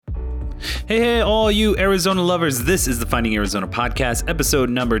Hey, all you Arizona lovers. This is the Finding Arizona podcast, episode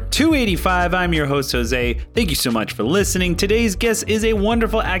number 285. I'm your host, Jose. Thank you so much for listening. Today's guest is a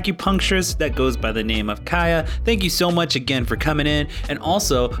wonderful acupuncturist that goes by the name of Kaya. Thank you so much again for coming in and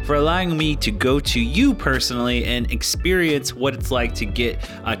also for allowing me to go to you personally and experience what it's like to get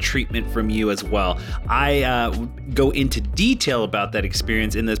a treatment from you as well. I go into detail about that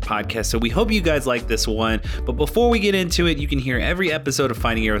experience in this podcast, so we hope you guys like this one. But before we get into it, you can hear every episode of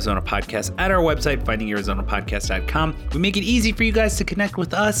Finding Arizona Podcast at our website, findingarizonapodcast.com. We make it easy for you guys to connect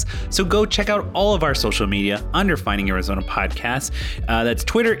with us, so go check out all of our social media under Finding Arizona Podcast. That's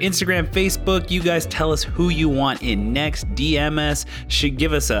Twitter, Instagram, Facebook. You guys tell us who you want in next. DM us, should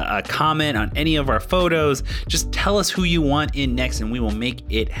give us a comment on any of our photos. Just tell us who you want in next and we will make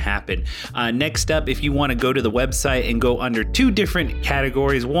it happen. Next up, if you want to go to the website and go under two different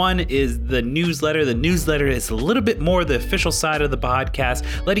categories. One is the newsletter. The newsletter is a little bit more the official side of the podcast,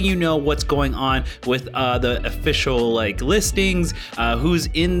 letting you know what's going on with the official listings, who's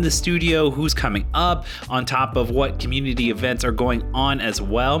in the studio, who's coming up, on top of what community events are going on as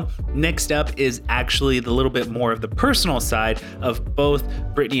well. Next up is actually the little bit more of the personal side of both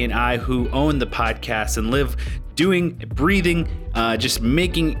Brittany and I, who own the podcast and live doing, breathing, just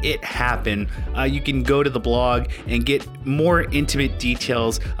making it happen. You can go to the blog and get more intimate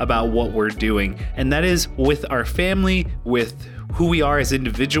details about what we're doing. And that is with our family, with who we are as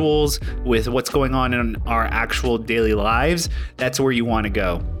individuals, with what's going on in our actual daily lives. That's where you want to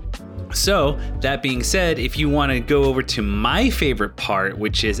go. So that being said, if you want to go over to my favorite part,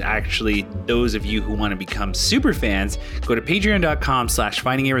 which is actually those of you who want to become super fans, go to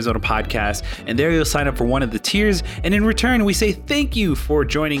patreon.com/Finding Arizona Podcast, and there you'll sign up for one of the tiers. And in return, we say thank you for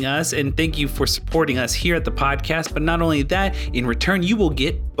joining us and thank you for supporting us here at the podcast. But not only that, in return, you will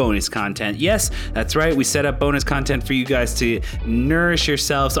get bonus content. Yes, that's right. We set up bonus content for you guys to nourish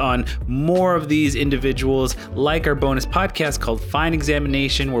yourselves on more of these individuals, like our bonus podcast called Fine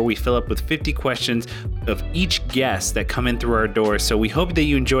Examination, where we fill up with 50 questions of each guest that come in through our doors. So we hope that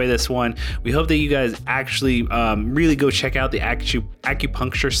you enjoy this one. We hope that you guys actually really go check out the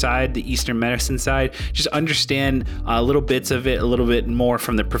acupuncture side, the Eastern medicine side. Just understand little bits of it, a little bit more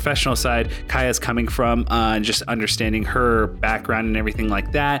from the professional side Kaya's coming from, just understanding her background and everything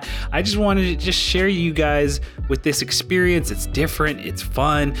like that. I just wanted to just share you guys with this experience. It's different, it's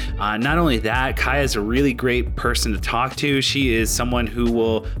fun. Not only that, Kaya's a really great person to talk to. She is someone who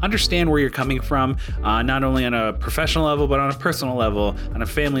will understand where you're coming from, not only on a professional level, but on a personal level, on a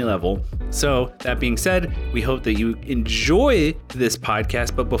family level. So that being said, we hope that you enjoy this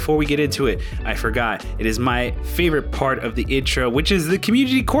podcast. But before we get into it, I forgot, it is my favorite part of the intro, which is the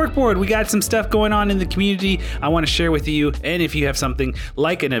community corkboard. We got some stuff going on in the community I want to share with you. And if you have something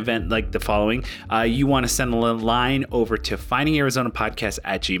like an event like the following, you want to send a line over to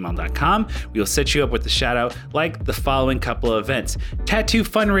findingarizonapodcast@gmail.com. We'll set you up with a shout out like the following couple of events. Tattoo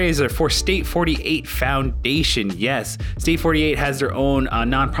fundraiser for State 48 Foundation. Yes, State 48 has their own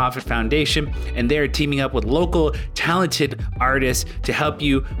nonprofit foundation, and they're teaming up with local talented artists to help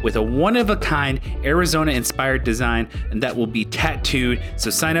you with a one-of-a-kind Arizona-inspired design, and that will be tattooed. So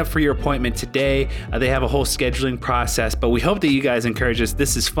sign up for your appointment today. They have a whole scheduling process, but we hope that you guys encourage us.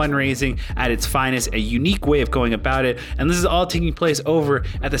 This is fundraising at its finest, a unique way of going about it, and this is all taking place over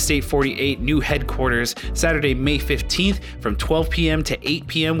at the State 48 new headquarters, Saturday, May 15th from 12 p.m. to 8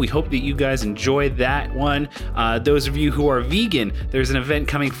 p.m. We hope that you guys enjoy that one. Those of you who are vegan, there's an event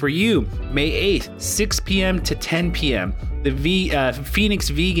coming for you, May 8th, 6 p.m. to 10 p.m. The Phoenix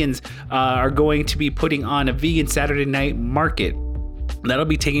Vegans are going to be putting on a vegan Saturday night market. That'll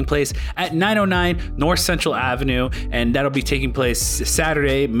be taking place at 909 North Central Avenue, and that'll be taking place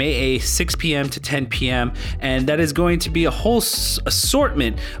Saturday, May 8th, 6 p.m. to 10 p.m. And that is going to be a whole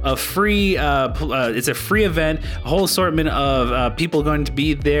assortment of free, it's a free event, a whole assortment of people going to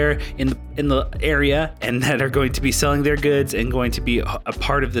be there in the area and that are going to be selling their goods and going to be a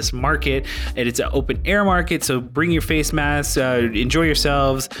part of this market. And it's an open air market, so bring your face masks, enjoy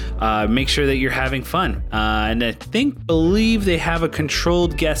yourselves, make sure that you're having fun. And I believe they have a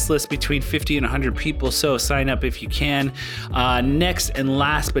controlled guest list between 50 and 100 people, so sign up if you can. Next and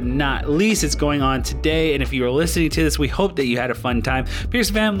last but not least, it's going on today, and if you are listening to this, we hope that you had a fun time. Pierce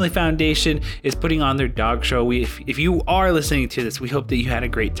Family Foundation is putting on their dog show. If you are listening to this, we hope that you had a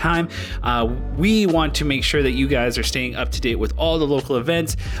great time. We want to make sure that you guys are staying up to date with all the local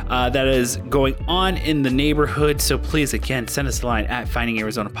events that is going on in the neighborhood, so please, again, send us a line at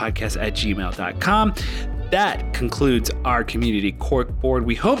findingarizonapodcast@gmail.com. That concludes our community corkboard.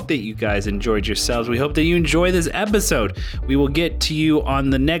 We hope that you guys enjoyed yourselves. We hope that you enjoy this episode. We will get to you on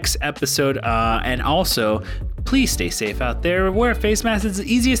the next episode, and also Please stay safe out there. Wear a face mask. It's the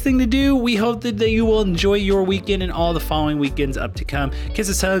easiest thing to do. We hope that you will enjoy your weekend and all the following weekends up to come.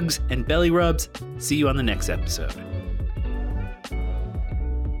 Kisses, hugs, and belly rubs. See you on the next episode.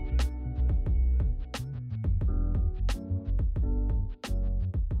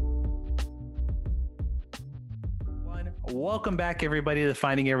 Welcome back, everybody, to the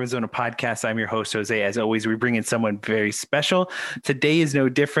Finding Arizona podcast. I'm your host, Jose. As always, we bring in someone very special. Today is no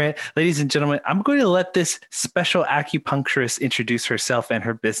different. Ladies and gentlemen, I'm going to let this special acupuncturist introduce herself and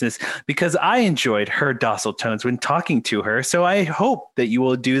her business because I enjoyed her docile tones when talking to her. So I hope that you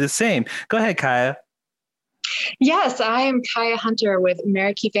will do the same. Go ahead, Kaya. Yes, I am Kaya Hunter with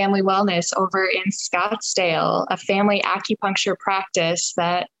Meraki Family Wellness over in Scottsdale, a family acupuncture practice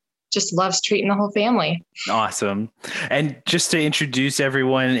that just loves treating the whole family. Awesome. And just to introduce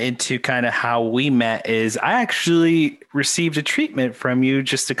everyone into kind of how we met is I actually received a treatment from you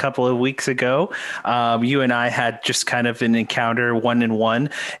just a couple of weeks ago. You and I had just kind of an encounter one-on-one,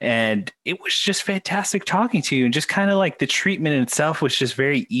 and it was just fantastic talking to you. And just kind of like the treatment in itself was just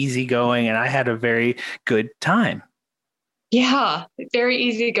very easygoing, and I had a very good time. Yeah, very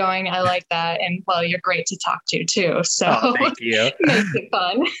easygoing. I like that. And well, you're great to talk to too. So thank you. Makes it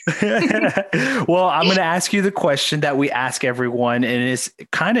fun. Well, I'm going to ask you the question that we ask everyone, and it's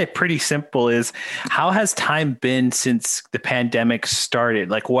kind of pretty simple, is how has time been since the pandemic started?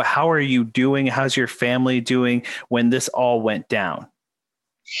 Like how are you doing? How's your family doing when this all went down?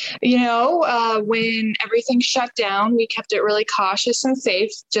 When everything shut down, we kept it really cautious and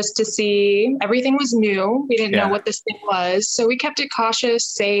safe just to see. Everything was new. We didn't know what this thing was. So we kept it cautious,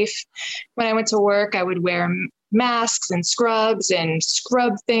 safe. When I went to work, I would wear masks and scrubs and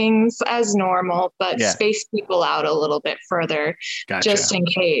scrub things as normal, but space people out a little bit further just in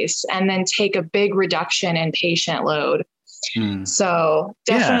case, and then take a big reduction in patient load. So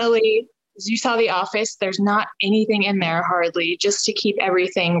definitely... As you saw The Office, there's not anything in there hardly, just to keep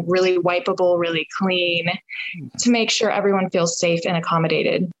everything really wipeable, really clean, to make sure everyone feels safe and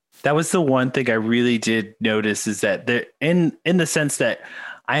accommodated. That was the one thing I really did notice, is that in the sense that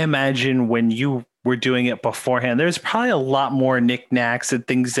I imagine when you were doing it beforehand, there's probably a lot more knickknacks and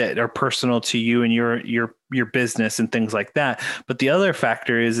things that are personal to you and your business and things like that. But the other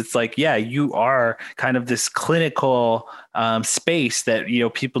factor is it's like, you are kind of this clinical space that,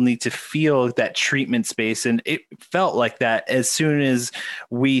 people need to feel that treatment space. And it felt like that as soon as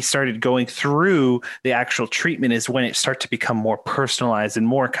we started going through the actual treatment is when it started to become more personalized and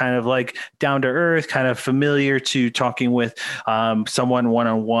more kind of like down to earth, kind of familiar to talking with someone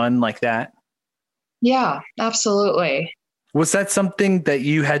one-on-one like that. Yeah, absolutely. Was that something that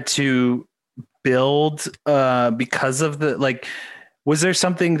you had to build because of was there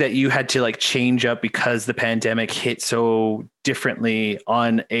something that you had to change up because the pandemic hit so differently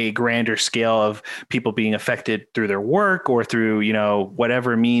on a grander scale of people being affected through their work or through,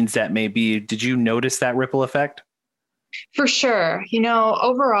 whatever means that may be? Did you notice that ripple effect? For sure.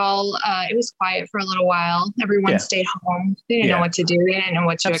 Overall, it was quiet for a little while. Everyone stayed home. They didn't know what to do. They didn't know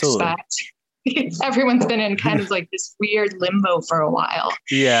what to expect. Everyone's been in kind of like this weird limbo for a while.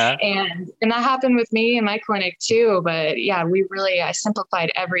 Yeah. And that happened with me in my clinic too. But I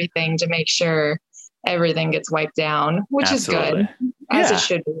simplified everything to make sure everything gets wiped down, which is good, as it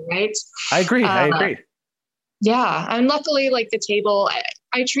should be, right? I agree. Yeah. And luckily, the table,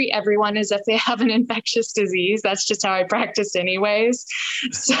 I treat everyone as if they have an infectious disease. That's just how I practice anyways.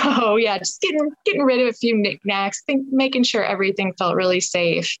 So just getting rid of a few knickknacks, making sure everything felt really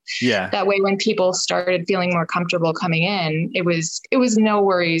safe. Yeah. That way, when people started feeling more comfortable coming in, it was no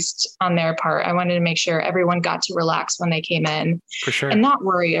worries on their part. I wanted to make sure everyone got to relax when they came in. For sure. And not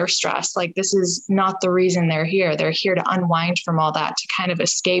worry or stress. This is not the reason they're here. They're here to unwind from all that, to kind of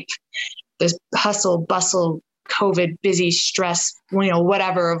escape this hustle, bustle, COVID, busy, stress,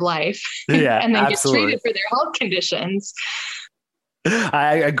 whatever of life, and then absolutely get treated for their health conditions.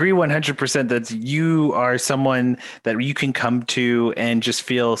 I agree 100% that you are someone that you can come to and just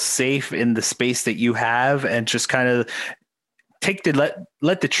feel safe in the space that you have, and just kind of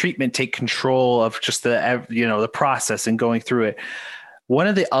let the treatment take control of just the process and going through it. One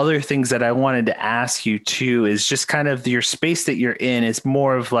of the other things that I wanted to ask you too is just kind of your space that you're in is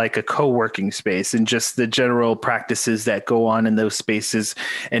more of like a co-working space, and just the general practices that go on in those spaces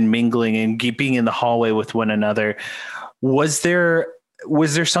and mingling and being in the hallway with one another. Was there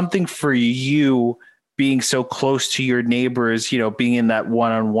something for you being so close to your neighbors, being in that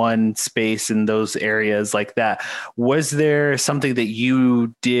one-on-one space in those areas like that? Was there something that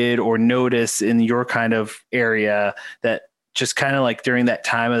you did or noticed in your kind of area that just kind of like during that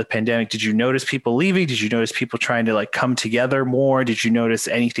time of the pandemic, did you notice people leaving? Did you notice people trying to like come together more? Did you notice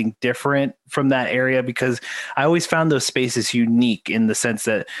anything different from that area? Because I always found those spaces unique in the sense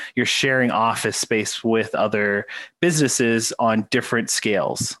that you're sharing office space with other businesses on different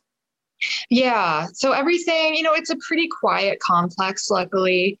scales. Yeah. So everything, it's a pretty quiet complex,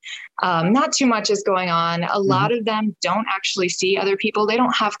 luckily. Not too much is going on. A lot of them don't actually see other people. They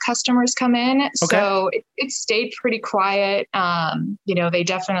don't have customers come in. Okay. So it stayed pretty quiet. They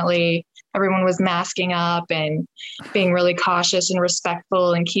definitely, everyone was masking up and being really cautious and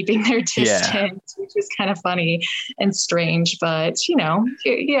respectful and keeping their distance, which is kind of funny and strange. But, you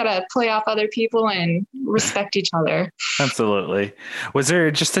got to play off other people and respect each other. Absolutely. Was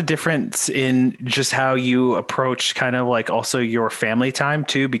there just a difference in just how you approach kind of like also your family time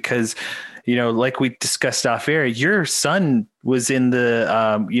too? Because, like we discussed off air, your son was in the,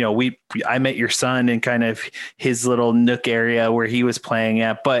 I met your son in kind of his little nook area where he was playing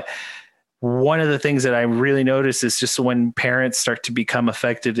at. But one of the things that I really noticed is just when parents start to become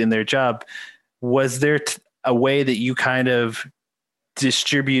effective in their job, was there a way that you kind of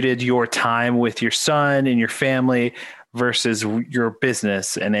distributed your time with your son and your family versus your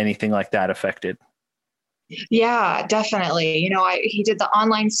business and anything like that affected? Yeah, definitely. He did the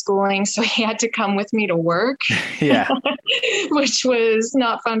online schooling, so he had to come with me to work. Yeah. Which was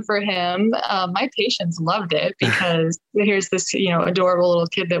not fun for him. My patients loved it because here's this, adorable little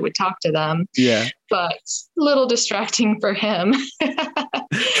kid that would talk to them. Yeah. But a little distracting for him.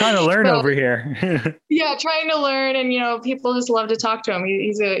 Trying to learn over here. Yeah, trying to learn, and people just love to talk to him.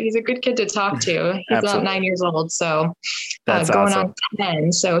 He's a good kid to talk to. He's about 9 years old, so that's going awesome. on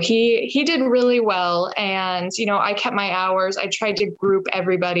 10. So he did really well, and I kept my hours. I tried to group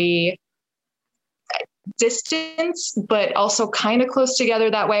everybody distance, but also kind of close together.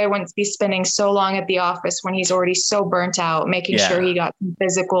 That way I wouldn't be spending so long at the office when he's already so burnt out, making sure he got some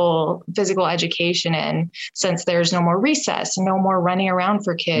physical education in, since there's no more recess, no more running around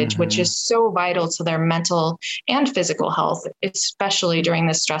for kids, which is so vital to their mental and physical health, especially during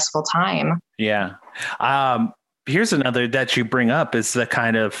this stressful time. Yeah. Here's another that you bring up is the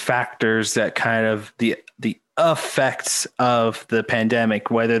kind of factors that kind of the effects of the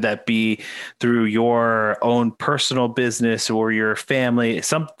pandemic, whether that be through your own personal business or your family.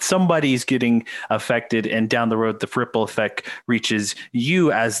 Somebody's getting affected, and down the road, the ripple effect reaches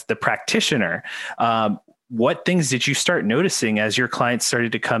you as the practitioner. What things did you start noticing as your clients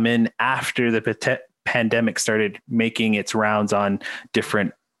started to come in after the pandemic started making its rounds on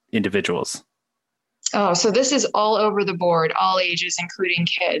different individuals? Oh, so this is all over the board, all ages, including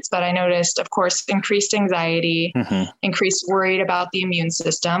kids. But I noticed, of course, increased anxiety, increased worried about the immune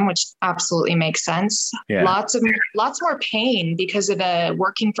system, which absolutely makes sense. Yeah. Lots more pain because of the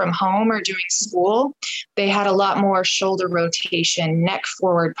working from home or doing school. They had a lot more shoulder rotation, neck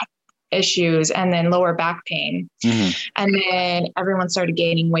forward issues, and then lower back pain. And then everyone started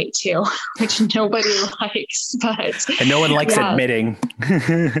gaining weight too, which nobody likes, and no one likes admitting.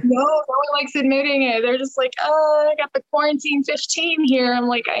 No one likes admitting it. They're just like, oh, I got the quarantine 15 here. I'm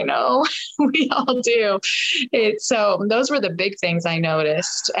like, I know, we all do it. So those were the big things I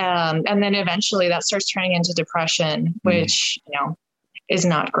noticed. And then eventually that starts turning into depression, which, is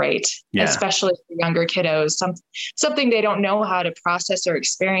not great, especially for younger kiddos, something they don't know how to process or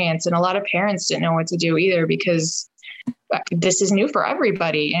experience. And a lot of parents didn't know what to do either, because this is new for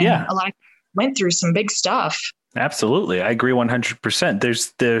everybody. And a lot of people went through some big stuff. Absolutely. I agree 100%.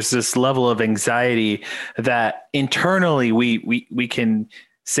 There's this level of anxiety that internally we can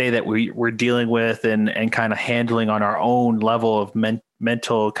say that we're dealing with and kind of handling on our own level of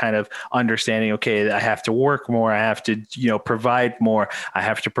mental kind of understanding. Okay, I have to work more. I have to, provide more. I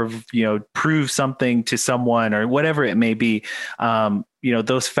have to, prove something to someone or whatever it may be.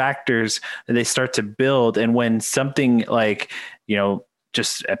 Those factors, they start to build. And when something like,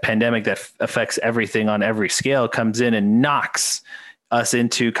 just a pandemic that affects everything on every scale comes in and knocks us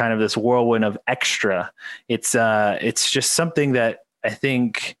into kind of this whirlwind of extra, it's just something that I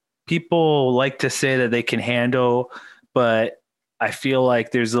think people like to say that they can handle, but I feel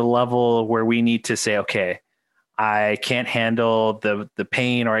like there's a level where we need to say, okay, I can't handle the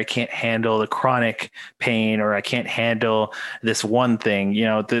pain, or I can't handle the chronic pain, or I can't handle this one thing.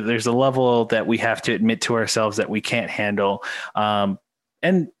 There's a level that we have to admit to ourselves that we can't handle. And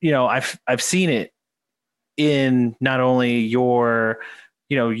I've seen it in not only your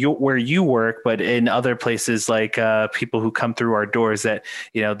where you work, but in other places like people who come through our doors that,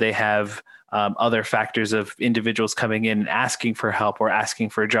 they have other factors of individuals coming in and asking for help or asking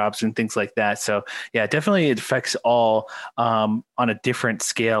for jobs and things like that. So yeah, definitely it affects all on a different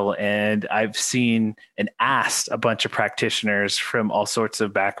scale. And I've seen and asked a bunch of practitioners from all sorts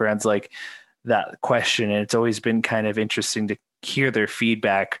of backgrounds like that question. And it's always been kind of interesting to hear their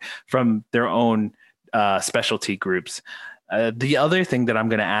feedback from their own specialty groups. The other thing that I'm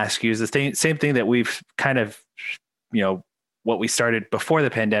going to ask you is the same thing that we've kind of, what we started before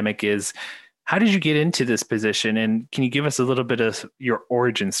the pandemic is, how did you get into this position? And can you give us a little bit of your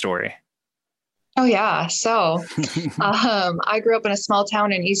origin story? Oh, yeah. So I grew up in a small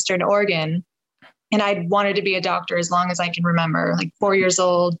town in Eastern Oregon, and I wanted to be a doctor as long as I can remember. Like 4 years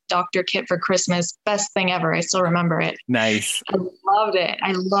old, doctor kit for Christmas, best thing ever. I still remember it. Nice. I loved it.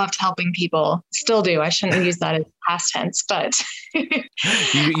 I loved helping people. Still do. I shouldn't use that as past tense, but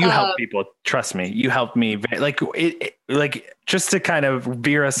you help people. Trust me. You helped me. Like just to kind of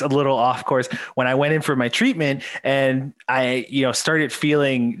veer us a little off course, when I went in for my treatment and I, started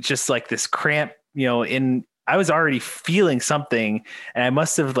feeling just like this cramp, I was already feeling something, and I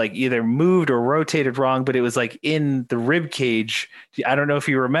must have like either moved or rotated wrong, but it was like in the rib cage. I don't know if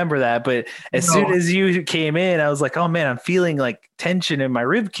you remember that, but as soon as you came in, I was like, oh man, I'm feeling like tension in my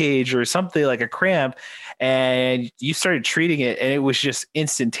rib cage or something, like a cramp. And you started treating it, and it was just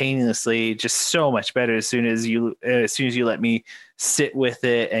instantaneously just so much better as soon as you let me sit with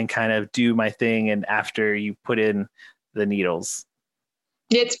it and kind of do my thing. And after you put in the needles.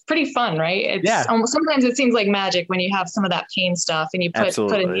 It's pretty fun, right? It's almost, sometimes it seems like magic when you have some of that pain stuff and you put a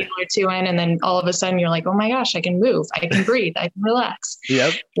needle or two in, and then all of a sudden you're like, oh my gosh, I can move, I can breathe, I can relax.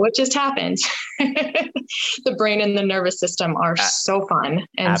 Yep. What just happened? The brain and the nervous system are so fun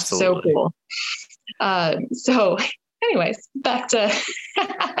and so cool. So anyways, back to,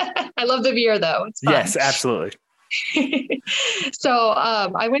 I love the beer though. It's fun. Yes, absolutely. So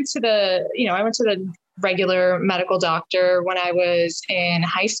I went to the regular medical doctor when I was in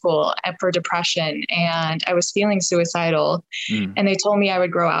high school for depression, and I was feeling suicidal, and they told me I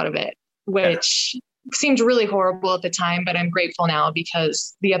would grow out of it, which seemed really horrible at the time, but I'm grateful now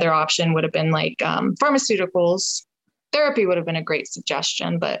because the other option would have been like pharmaceuticals. Therapy would have been a great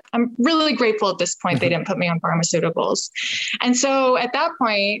suggestion, but I'm really grateful at this point they didn't put me on pharmaceuticals. And so at that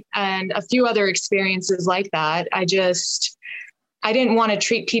point, and a few other experiences like that, I didn't want to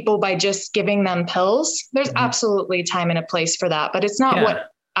treat people by just giving them pills. There's absolutely time and a place for that, but it's not what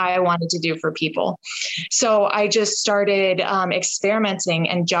I wanted to do for people. So I just started experimenting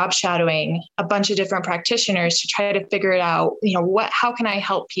and job shadowing a bunch of different practitioners to try to figure it out. How can I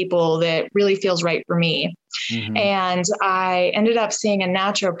help people that really feels right for me? And I ended up seeing a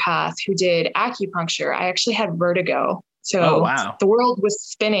naturopath who did acupuncture. I actually had vertigo. So the world was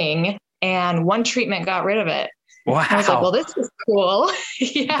spinning, and one treatment got rid of it. Wow. I was like, well, this is cool.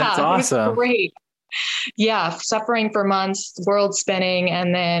 That's awesome. It was great. Yeah. Suffering for months, world spinning.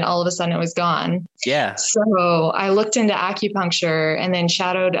 And then all of a sudden it was gone. Yeah. So I looked into acupuncture and then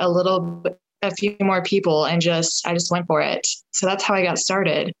shadowed a few more people, and I just went for it. So that's how I got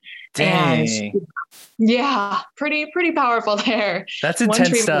started. Dang. And yeah, pretty powerful there. That's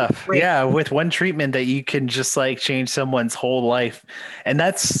intense stuff. Yeah. With one treatment that you can just like change someone's whole life. And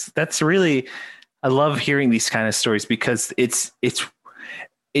that's really, I love hearing these kind of stories because it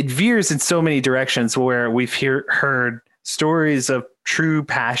veers in so many directions where we've heard stories of true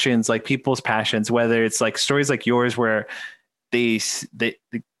passions, like people's passions, whether it's like stories like yours where they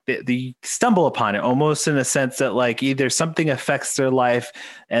stumble upon it almost in a sense that like either something affects their life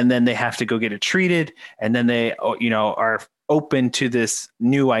and then they have to go get it treated, and then they, are open to this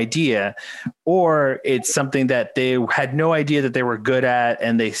new idea, or it's something that they had no idea that they were good at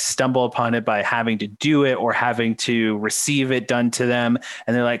and they stumble upon it by having to do it or having to receive it done to them.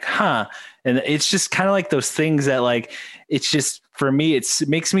 And they're like, and it's just kind of like those things that like, it's just, for me, it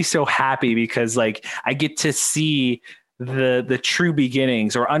makes me so happy because like I get to see the true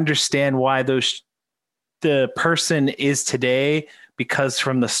beginnings or understand why the person is today because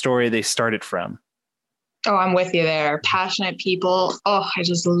from the story they started from. Oh, I'm with you there. Passionate people. Oh, I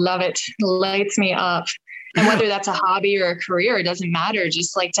just love it. It lights me up. And whether that's a hobby or a career, it doesn't matter.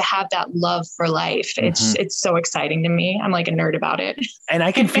 Just like to have that love for life. It's so exciting to me. I'm like a nerd about it. And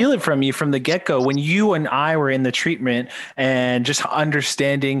I can feel it from you from the get-go when you and I were in the treatment and just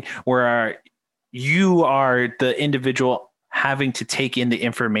understanding where you are the individual having to take in the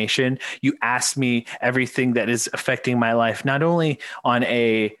information. You asked me everything that is affecting my life, not only on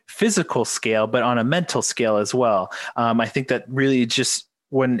a physical scale, but on a mental scale as well. I think that really just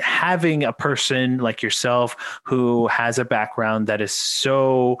when having a person like yourself who has a background that is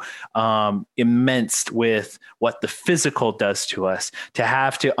so immense with what the physical does to us, to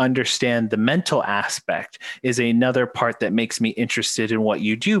have to understand the mental aspect is another part that makes me interested in what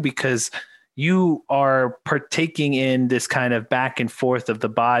you do, because you are partaking in this kind of back and forth of the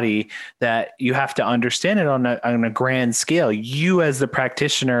body that you have to understand it on a grand scale. You as the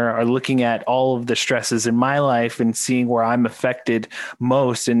practitioner are looking at all of the stresses in my life and seeing where I'm affected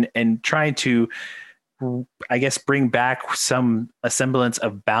most, and trying to, I guess, bring back a semblance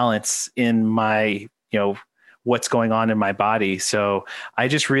of balance in my, what's going on in my body. So I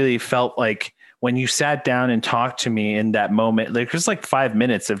just really felt like when you sat down and talked to me in that moment, like just like 5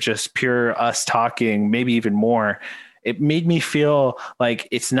 minutes of just pure us talking, maybe even more, it made me feel like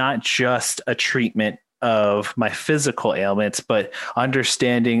it's not just a treatment of my physical ailments, but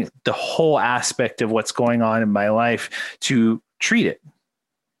understanding the whole aspect of what's going on in my life to treat it.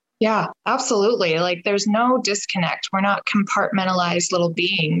 Yeah, absolutely. Like there's no disconnect. We're not compartmentalized little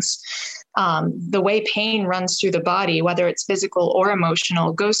beings. The way pain runs through the body, whether it's physical or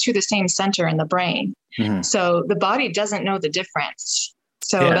emotional, goes through the same center in the brain. Mm-hmm. So the body doesn't know the difference.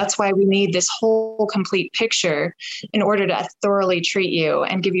 So that's why we need this whole complete picture in order to thoroughly treat you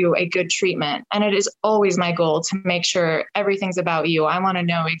and give you a good treatment. And it is always my goal to make sure everything's about you. I want to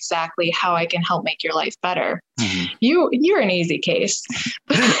know exactly how I can help make your life better. Mm-hmm. You're an easy case.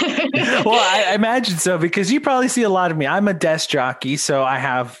 Well, I imagine so, because you probably see a lot of me. I'm a desk jockey, so I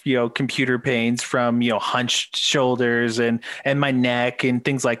have, computer pains from, hunched shoulders and my neck and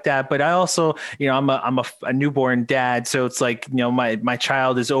things like that. But I also, I'm a newborn dad. So it's like, my child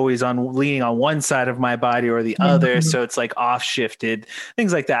is always leaning on one side of my body or the other. Mm-hmm. So it's like off shifted,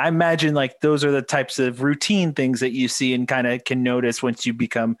 things like that. I imagine like those are the types of routine things that you see and kind of can notice once you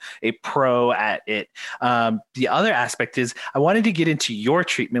become a pro at it. The other aspect is I wanted to get into your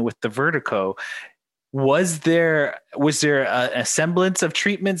treatment with the vertigo. Was there a semblance of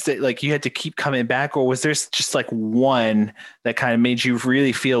treatments that like you had to keep coming back, or was there just like one that kind of made you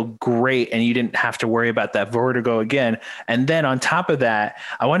really feel great and you didn't have to worry about that vertigo again? And then on top of that,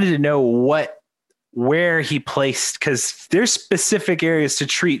 I wanted to know where he placed, because there's specific areas to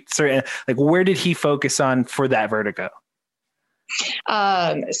treat certain, like where did he focus on for that vertigo?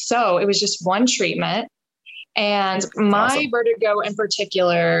 So it was just one treatment. And my vertigo in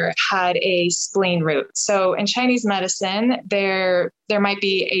particular had a spleen root. So in Chinese medicine, there might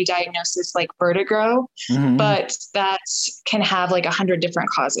be a diagnosis like vertigo, mm-hmm. but that can have like 100 different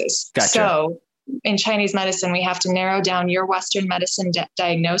causes. Gotcha. So in Chinese medicine, we have to narrow down your Western medicine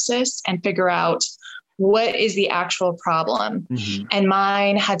diagnosis and figure out what is the actual problem. Mm-hmm. And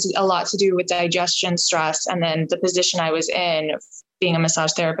mine had a lot to do with digestion, stress, and then the position I was in, being a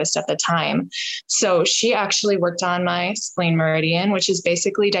massage therapist at the time. So she actually worked on my spleen meridian, which is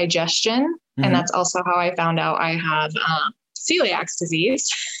basically digestion. Mm-hmm. And that's also how I found out I have celiac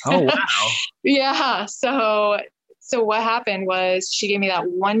disease. Oh, wow. Yeah. So what happened was she gave me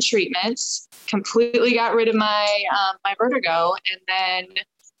that one treatment, completely got rid of my vertigo. And then,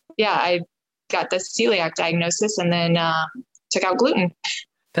 I got the celiac diagnosis and then took out gluten.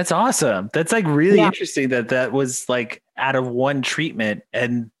 That's awesome. That's like really interesting that was like out of one treatment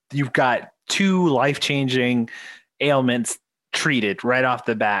and you've got two life-changing ailments treated right off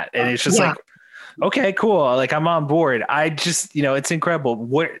the bat. And it's just like, okay, cool. Like I'm on board. I just, it's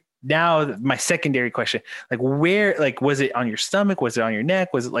incredible. Now my secondary question, like where, like, was it on your stomach? Was it on your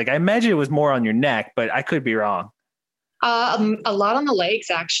neck? Was it like, I imagine it was more on your neck, but I could be wrong. A lot on the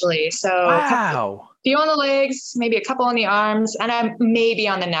legs, actually. So wow. A few on the legs, maybe a couple on the arms, and I'm maybe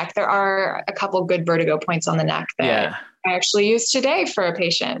on the neck. There are a couple good vertigo points on the neck that I actually used today for a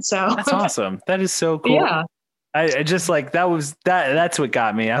patient. So that's awesome. That is so cool. Yeah. I just like, that's what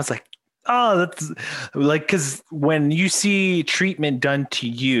got me. I was like, oh, that's like, cause when you see treatment done to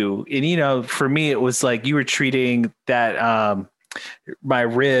you and, for me, it was like you were treating that, my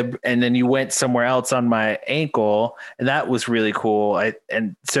rib, and then you went somewhere else on my ankle, and that was really cool.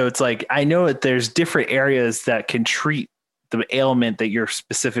 And so it's like, I know that there's different areas that can treat the ailment that you're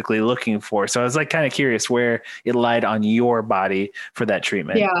specifically looking for. So I was like kind of curious where it lied on your body for that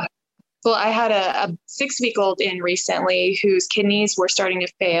treatment. Yeah. Well, I had a 6-week-old in recently whose kidneys were starting to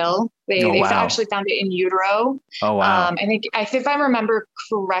fail. They actually found it in utero. Oh, wow. I think if I remember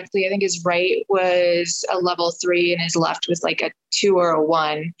correctly, I think his right was a level 3 and his left was like a 2 or a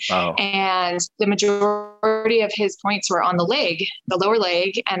 1. Oh. And the majority of his points were on the leg, the lower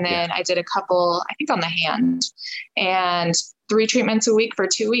leg. And then I did a couple, I think on the hand, and 3 treatments a week for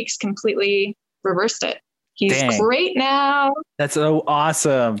 2 weeks completely reversed it. He's Dang. great now. That's so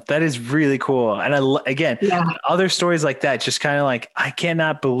awesome. That is really cool. And again, other stories like that, just kind of like, I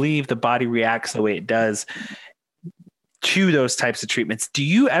cannot believe the body reacts the way it does to those types of treatments. Do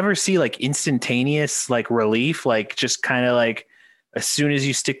you ever see like instantaneous like relief, like just kind of like as soon as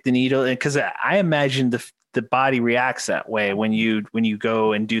you stick the needle in? Because I imagine the body reacts that way when you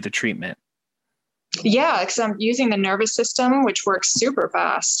go and do the treatment. Yeah, because I'm using the nervous system, which works super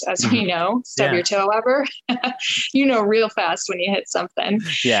fast, as we know. Stub your toe ever? Real fast when you hit something.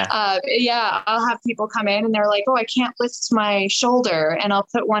 Yeah. I'll have people come in and they're like, oh, I can't lift my shoulder. And I'll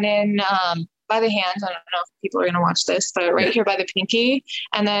put one in by the hand. I don't know if people are going to watch this, but right here by the pinky.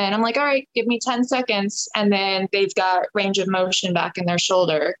 And then I'm like, all right, give me 10 seconds. And then they've got range of motion back in their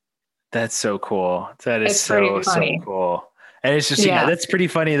shoulder. That's so cool. That is so cool. And it's just, that's pretty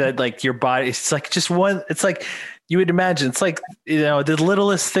funny that like your body, it's like just one, it's like you would imagine, it's like, the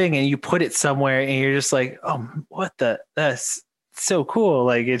littlest thing and you put it somewhere and you're just like, oh, that's so cool.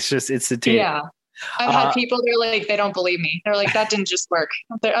 Like, it's a data. Yeah. I've had people, they're like, they don't believe me. They're like, that didn't just work.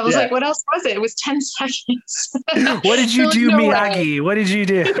 I was like, what else was it? It was 10 seconds. What did you do, Miyagi? What did you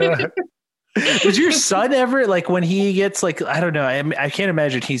do? Does your son ever, like when he gets like, I don't know, I can't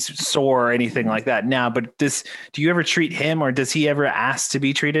imagine he's sore or anything like that now, but do you ever treat him or does he ever ask to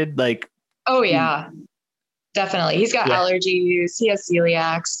be treated? Like, oh yeah, definitely. He's got allergies. He has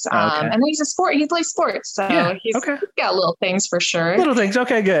celiacs. And he's he plays sports. So he's got little things for sure. Little things.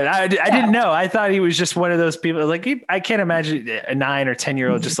 Okay, good. I didn't know. I thought he was just one of those people like, I can't imagine a 9 or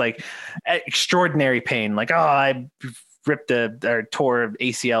 10-year-old just like extraordinary pain. Like, oh, I ripped or tore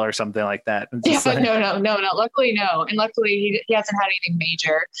ACL or something like that. No. Luckily, no. And luckily he hasn't had anything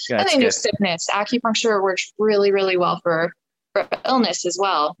major. And then just stiffness. Acupuncture works really, really well for illness as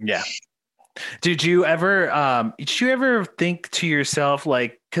well. Yeah. Did you ever think to yourself,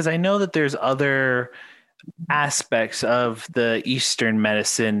 like, because I know that there's other aspects of the Eastern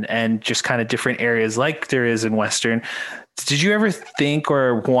medicine and just kind of different areas like there is in Western. Did you ever think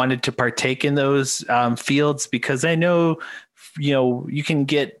or wanted to partake in those fields? Because I know, you can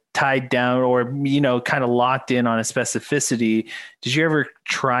get tied down or, kind of locked in on a specificity. Did you ever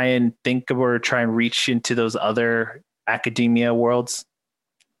try and think of or try and reach into those other academia worlds?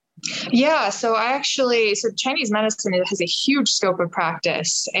 Yeah. So Chinese medicine has a huge scope of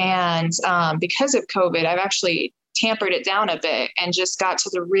practice. And because of COVID, I've actually tampered it down a bit and just got to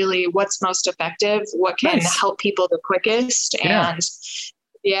the really what's most effective, what can help people the quickest. Yeah.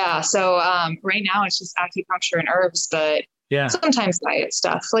 And so right now it's just acupuncture and herbs, but sometimes diet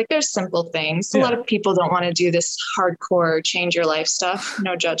stuff. Like there's simple things. A lot of people don't want to do this hardcore change your life stuff.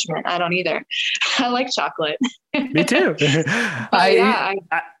 No judgment. I don't either. I like chocolate. Me too.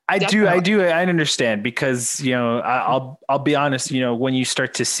 I do. I understand because, I'll be honest, when you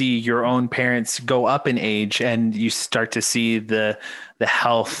start to see your own parents go up in age and you start to see the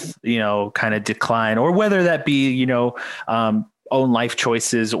health, kind of decline, or whether that be, own life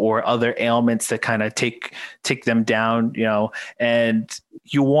choices or other ailments that kind of take them down, and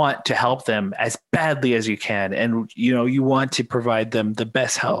you want to help them as badly as you can. And, you want to provide them the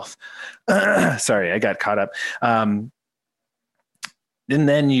best health. Sorry, I got caught up. And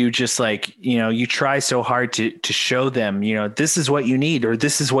then you just like, you try so hard to show them, this is what you need, or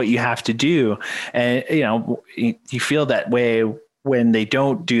this is what you have to do. And, you feel that way when they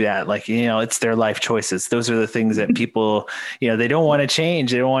don't do that. Like, it's their life choices. Those are the things that people, they don't want to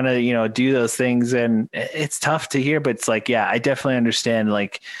change. They don't want to, do those things. And it's tough to hear, but it's like, yeah, I definitely understand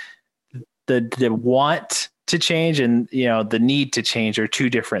like the want to change and, the need to change are two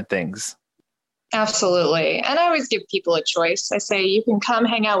different things. Absolutely. And I always give people a choice. I say, you can come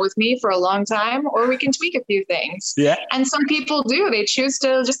hang out with me for a long time, or we can tweak a few things. Yeah. And some people do. They choose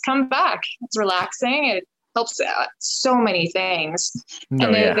to just come back. It's relaxing. It helps so many things.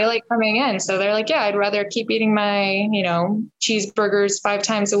 And they like coming in. So they're like, yeah, I'd rather keep eating my, cheeseburgers 5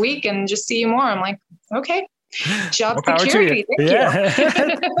 times a week and just see you more. I'm like, okay. Job security. Thank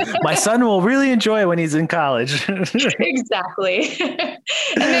you. My son will really enjoy when he's in college. Exactly. And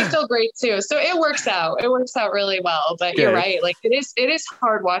they feel great too. So it works out. It works out really well. But You're right. Like it is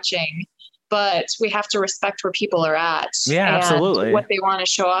hard watching, but we have to respect where people are at. Yeah, and absolutely. what they want to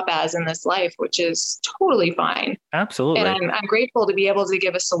show up as in this life, which is totally fine. Absolutely. And I'm grateful to be able to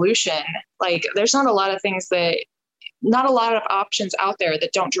give a solution. Like there's not a lot of options out there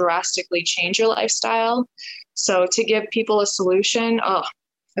that don't drastically change your lifestyle. So to give people a solution,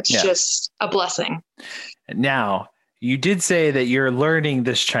 it's just a blessing. Now, you did say that you're learning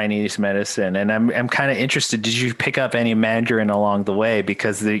this Chinese medicine, and I'm kind of interested. Did you pick up any Mandarin along the way?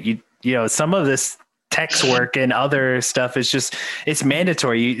 Because some of this text work and other stuff is just, it's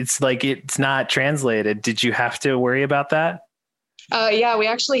mandatory. It's like, it's not translated. Did you have to worry about that? Yeah, we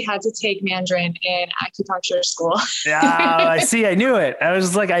actually had to take Mandarin in acupuncture school. Yeah, I see. I knew it. I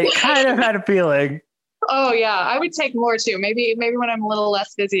was like, I kind of had a feeling. Oh yeah, I would take more too. Maybe when I'm a little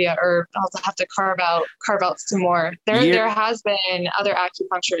less busy, or I'll have to carve out some more. There has been other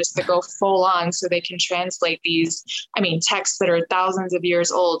acupuncturists that go full on so they can translate these, texts that are thousands of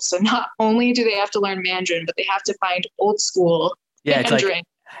years old. So not only do they have to learn Mandarin, but they have to find old school Mandarin. It's like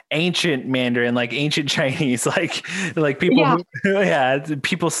ancient Mandarin, like ancient Chinese, like people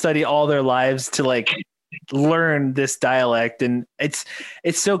people study all their lives to like learn this dialect. And it's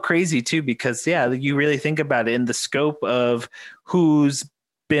so crazy too, because you really think about it in the scope of who's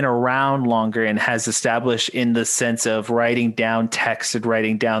been around longer and has established in the sense of writing down text and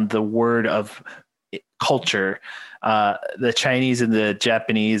writing down the word of culture. The Chinese and the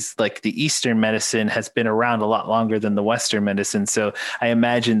Japanese, like the Eastern medicine, has been around a lot longer than the Western medicine. So I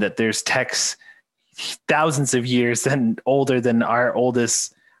imagine that there's texts thousands of years older than our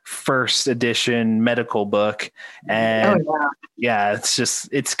oldest first edition medical book. And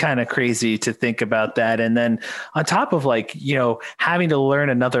it's kind of crazy to think about that. And then on top of having to learn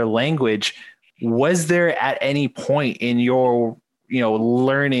another language, was there at any point in your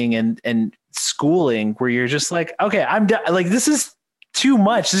learning and schooling where you're just like, okay, I'm done, like this is too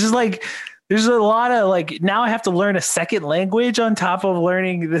much, this is like there's a lot of now I have to learn a second language on top of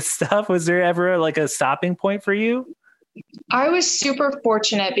learning this stuff? Was there ever a stopping point for you? I was super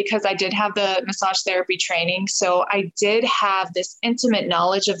fortunate because I did have the massage therapy training. So I did have this intimate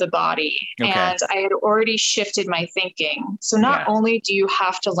knowledge of the body, and I had already shifted my thinking. So not only do you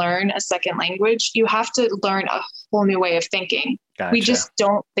have to learn a second language, you have to learn a whole new way of thinking. Gotcha. We just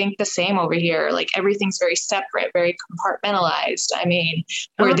don't think the same over here. Like everything's very separate, very compartmentalized.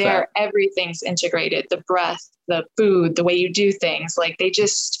 We're there, everything's integrated, the breath, the food, the way you do things,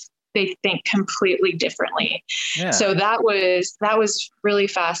 they think completely differently. Yeah. So that was really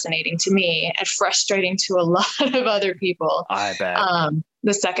fascinating to me and frustrating to a lot of other people. I bet.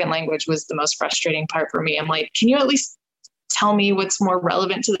 The second language was the most frustrating part for me. I'm like, can you at least tell me what's more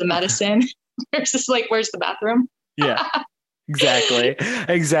relevant to the medicine versus where's the bathroom? Yeah. Exactly.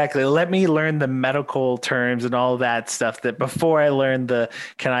 Let me learn the medical terms and all that stuff that before I learn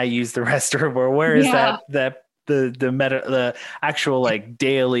can I use the restroom, or where is that the actual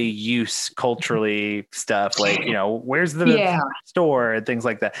daily use culturally stuff, where's the store and things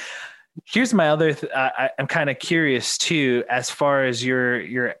like that. Here's my other I'm kind of curious too, as far as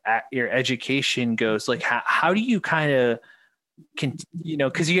your education goes, how do you kind of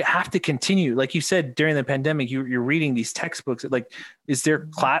because you have to continue, like you said, during the pandemic you're reading these textbooks, is there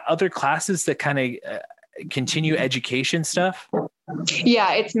other classes that kind of continue education stuff?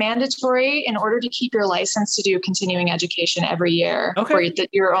 Yeah, it's mandatory in order to keep your license to do continuing education every year for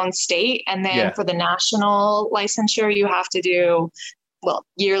your own state. And then for the national licensure, you have to do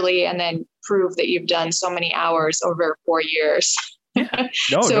yearly and then prove that you've done so many hours over 4 years.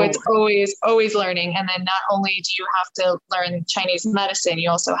 It's always learning. And then not only do you have to learn Chinese medicine, you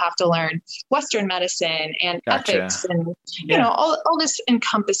also have to learn Western medicine and ethics and all this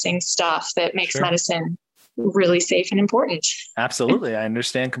encompassing stuff that makes medicine really safe and important. Absolutely. I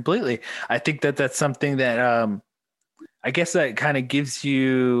understand completely. I think that that's something that I guess that kind of gives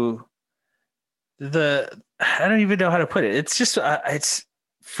you I don't even know how to put it. It's just it's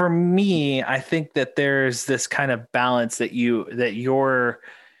for me, I think that there's this kind of balance that your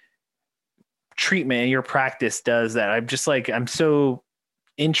treatment and your practice does, that I'm just I'm so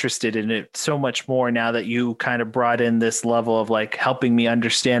interested in it so much more now that you kind of brought in this level of helping me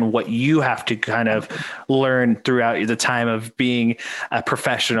understand what you have to kind of learn throughout the time of being a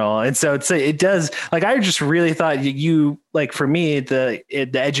professional. And so it does, I just really thought you for me, the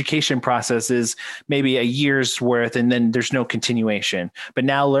education process is maybe a year's worth and then there's no continuation. But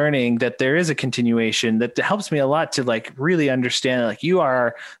now learning that there is a continuation, that helps me a lot to really understand, you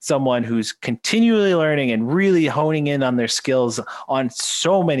are someone who's continually learning and really honing in on their skills on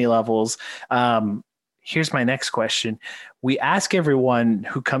so many levels. Here's my next question. We ask everyone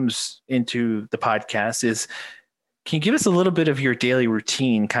who comes into the podcast is, can you give us a little bit of your daily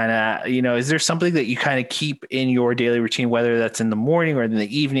routine? Kind of, is there something that you kind of keep in your daily routine, whether that's in the morning or in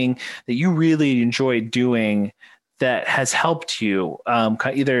the evening, that you really enjoy doing that has helped you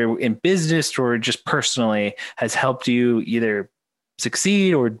either in business or just personally has helped you either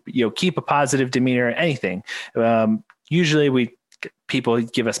succeed or, keep a positive demeanor or anything? Usually people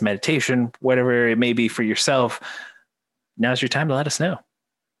give us meditation, whatever it may be for yourself. Now's your time to let us know.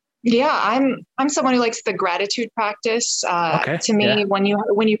 Yeah, I'm someone who likes the gratitude practice. Okay. To me, Yeah.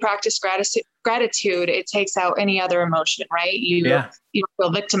 when you practice gratitude, it takes out any other emotion, right? Yeah. You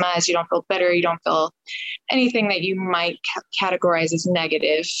don't feel victimized, you don't feel bitter, you don't feel anything that you might categorize as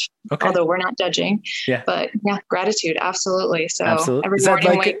negative. Okay. Although we're not judging, Yeah. but yeah, gratitude, absolutely. So Absolutely. every Is that morning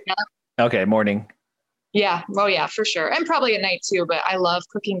like, waking up. okay, morning. Yeah. Oh, yeah, for sure. And probably at night too, but I love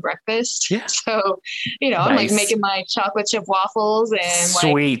cooking breakfast. Yeah. So, I'm like Nice. making my chocolate chip waffles and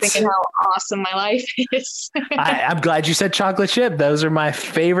like Sweet. thinking how awesome my life is. I'm glad you said chocolate chip. Those are my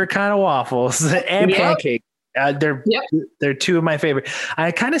favorite kind of waffles and Yep. pancake. They're Yep. they're two of my favorite.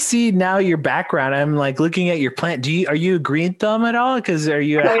 I kind of see now your background. I'm like looking at your plant. Are you a green thumb at all? Because are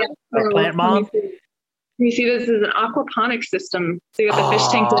you So, yeah. a So, plant mom? you see this is an aquaponics system. So you got the fish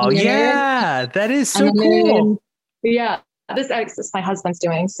tank Oh in here. yeah, that is so And cool. then, yeah, this my husband's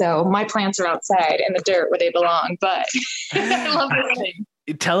doing. So my plants are outside in the dirt where they belong. But I love this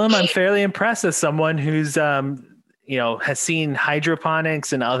thing. Tell him I'm fairly impressed as someone who's has seen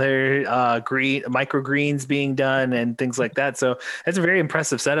hydroponics and other green microgreens being done and things like that. So that's a very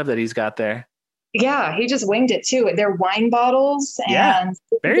impressive setup that he's got there. Yeah, he just winged it too. They're wine bottles Yeah, and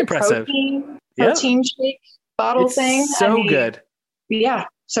very impressive. protein shake bottle It's thing. so good. Yeah.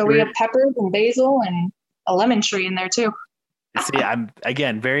 So we have peppers and basil and a lemon tree in there too. See, I'm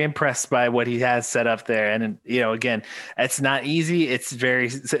again very impressed by what he has set up there, and again, it's not easy. It's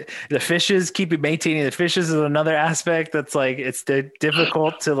the fishes. Maintaining the fishes is another aspect that's like it's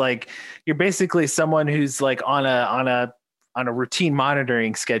difficult to like. You're basically someone who's like on a routine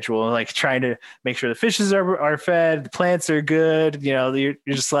monitoring schedule, like trying to make sure the fishes are fed, the plants are good. You're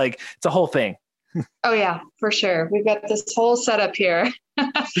just like it's a whole thing. Oh yeah, for sure. We've got this whole setup here.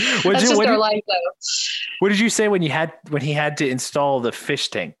 That's just our life, though. What did you say when he had to install the fish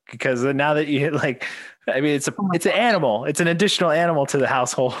tank? Because now that it's an animal. It's an additional animal to the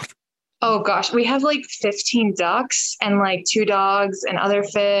household. Oh gosh, we have like 15 ducks and like 2 dogs and other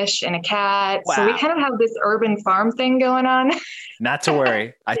fish and a cat. Wow. So we kind of have this urban farm thing going on. Not to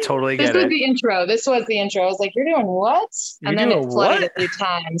worry. I totally get it. This was the intro. I was like, you're doing what? And then it flooded a few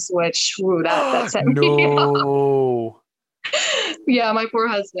times, which that set me off. Yeah, my poor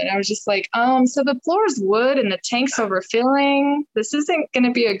husband. I was just like, so the floor is wood and the tank's overfilling. This isn't going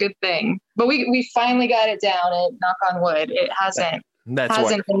to be a good thing. But we finally got it down. And knock on wood, it hasn't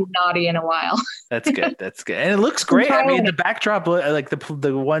been naughty in a while. That's good. That's good. And it looks great. I mean, the backdrop, like the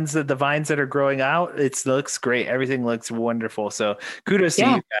vines that are growing out, it looks great. Everything looks wonderful. So kudos to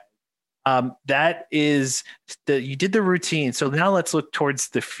you guys. That is you did the routine. So now let's look towards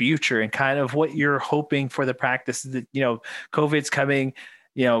the future and kind of what you're hoping for the practice that, COVID's coming,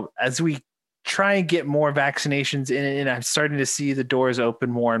 as we try and get more vaccinations in, and I'm starting to see the doors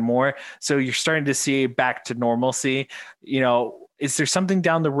open more and more. So you're starting to see back to normalcy, is there something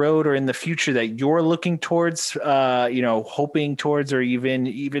down the road or in the future that you're looking towards, hoping towards, or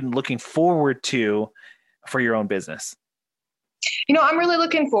even looking forward to for your own business? I'm really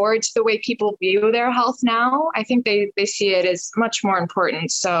looking forward to the way people view their health now. I think they see it as much more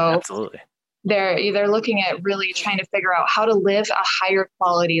important. So absolutely. They're looking at really trying to figure out how to live a higher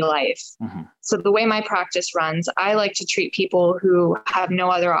quality life. Mm-hmm. So the way my practice runs, I like to treat people who have no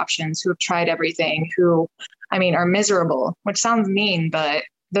other options, who have tried everything, who, are miserable, which sounds mean, but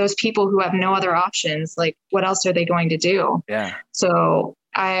those people who have no other options, like what else are they going to do? Yeah. So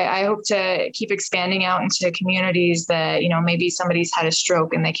I hope to keep expanding out into communities that, maybe somebody's had a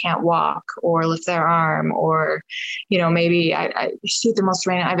stroke and they can't walk or lift their arm, or, maybe I see the most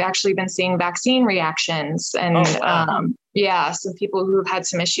random. I've actually been seeing vaccine reactions and, some people who have had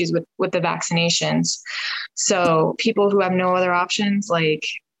some issues with the vaccinations. So people who have no other options, like,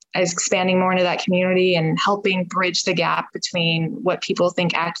 is expanding more into that community and helping bridge the gap between what people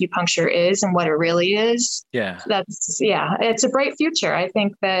think acupuncture is and what it really is. Yeah. It's a bright future. I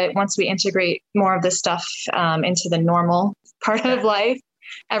think that once we integrate more of this stuff into the normal part of life,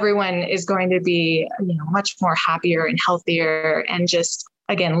 everyone is going to be, much more happier and healthier and just,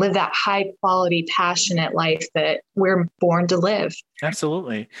 again, live that high quality, passionate life that we're born to live.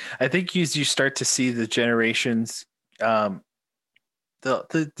 Absolutely. I think as you start to see the generations,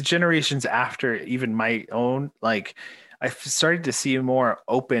 the generations after even my own, like I've started to see more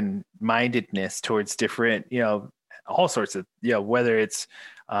open-mindedness towards different, all sorts of, whether it's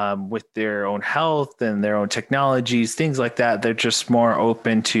with their own health and their own technologies, things like that. They're just more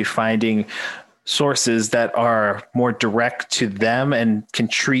open to finding sources that are more direct to them and can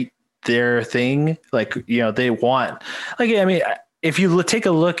treat their thing. Like, they want, like, if you take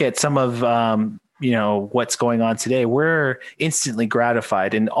a look at some of, what's going on today, we're instantly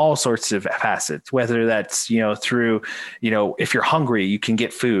gratified in all sorts of facets, whether that's, through, if you're hungry, you can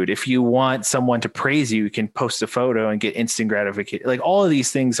get food. If you want someone to praise you, you can post a photo and get instant gratification. Like all of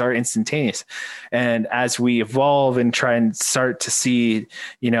these things are instantaneous. And as we evolve and try and start to see,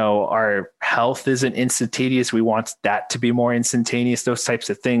 our health isn't instantaneous, we want that to be more instantaneous, those types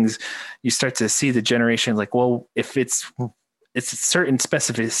of things, you start to see the generation like, well, if it's a certain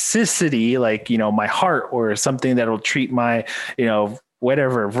specificity, like, my heart or something that'll treat my,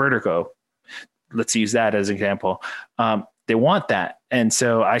 whatever vertigo. Let's use that as an example. They want that. And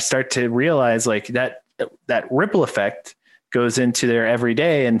so I start to realize like that ripple effect goes into their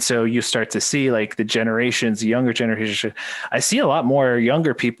everyday. And so you start to see like the younger generation, I see a lot more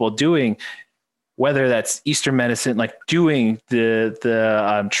younger people doing, whether that's Eastern medicine, like doing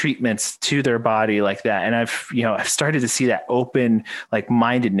the treatments to their body like that. And I've started to see that open like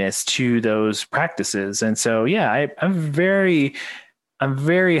mindedness to those practices. And so, yeah, I'm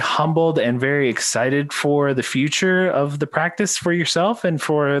very humbled and very excited for the future of the practice for yourself and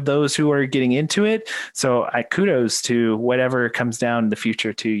for those who are getting into it. So kudos to whatever comes down in the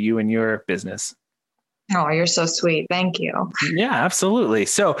future to you and your business. Oh, you're so sweet. Thank you. Yeah, absolutely.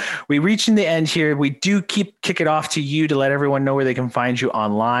 So we reaching the end here. We do kick it off to you to let everyone know where they can find you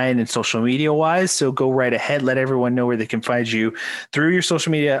online and social media wise. So go right ahead. Let everyone know where they can find you through your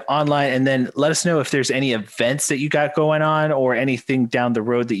social media online. And then let us know if there's any events that you got going on or anything down the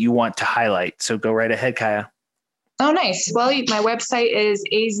road that you want to highlight. So go right ahead, Kaya. Oh, nice. Well, my website is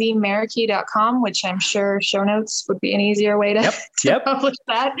azmarikey.com, which I'm sure show notes would be an easier way to publish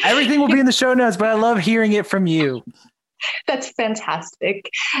that. Everything will be in the show notes, but I love hearing it from you. That's fantastic.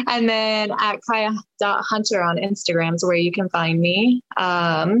 And then at kaya.hunter on Instagram is where you can find me.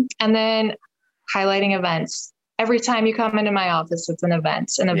 And then highlighting events. Every time you come into my office, it's an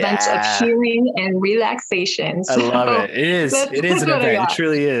event of healing and relaxation. So I love it. It is an event. It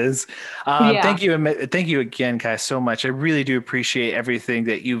truly is. Thank you again, Kai, so much. I really do appreciate everything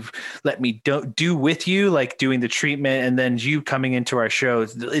that you've let me do with you, like doing the treatment and then you coming into our show.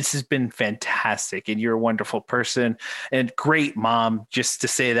 This has been fantastic. And you're a wonderful person and great mom, just to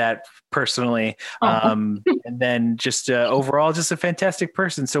say that personally. And then just overall, just a fantastic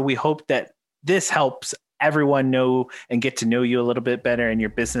person. So we hope that this helps everyone know and get to know you a little bit better in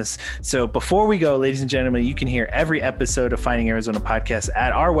your business. So before we go, ladies and gentlemen, you can hear every episode of Finding Arizona Podcast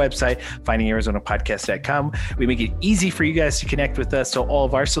at our website, findingarizonapodcast.com. We make it easy for you guys to connect with us. So all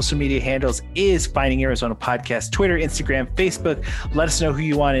of our social media handles is Finding Arizona Podcast, Twitter, Instagram, Facebook. Let us know who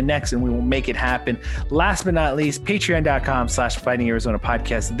you want in next and we will make it happen. Last but not least, patreon.com/Finding Arizona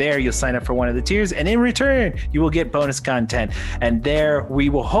Podcast. There you'll sign up for one of the tiers and in return, you will get bonus content. And there we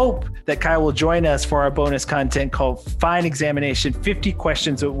will hope that Kai will join us for our bonus content called Fine Examination, 50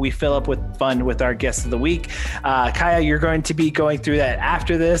 questions that we fill up with fun with our guest of the week. Kaya, you're going to be going through that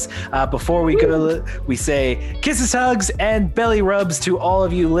after this. Before we go, we say kisses, hugs, and belly rubs to all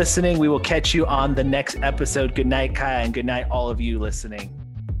of you listening. We will catch you on the next episode. Good night, Kaya, and good night, all of you listening.